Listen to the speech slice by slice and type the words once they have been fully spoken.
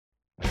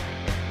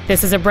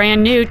This is a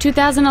brand new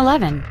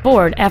 2011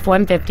 Ford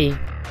F-150.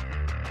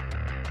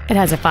 It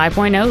has a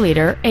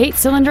 5.0-liter,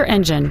 8-cylinder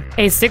engine,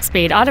 a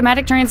 6-speed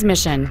automatic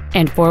transmission,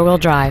 and 4-wheel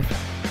drive.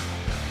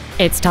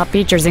 Its top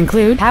features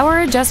include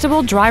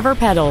power-adjustable driver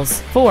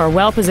pedals, 4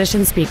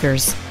 well-positioned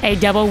speakers, a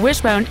double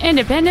wishbone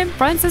independent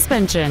front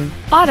suspension,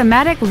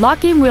 automatic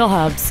locking wheel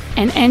hubs,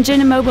 an engine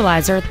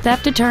immobilizer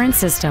theft deterrent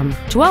system,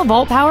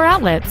 12-volt power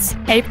outlets,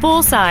 a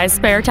full-size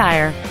spare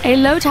tire, a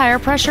low tire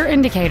pressure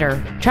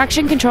indicator,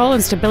 traction control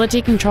and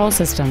stability control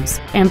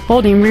systems, and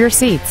folding rear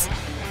seats.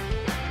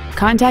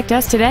 Contact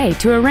us today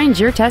to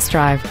arrange your test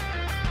drive.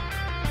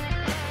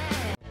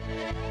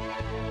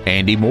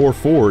 Andy Mohr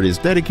Ford is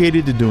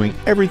dedicated to doing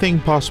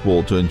everything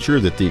possible to ensure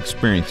that the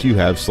experience you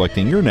have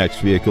selecting your next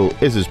vehicle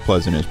is as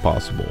pleasant as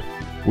possible.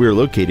 We are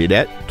located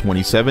at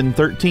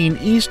 2713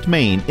 East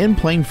Main in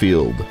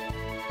Plainfield.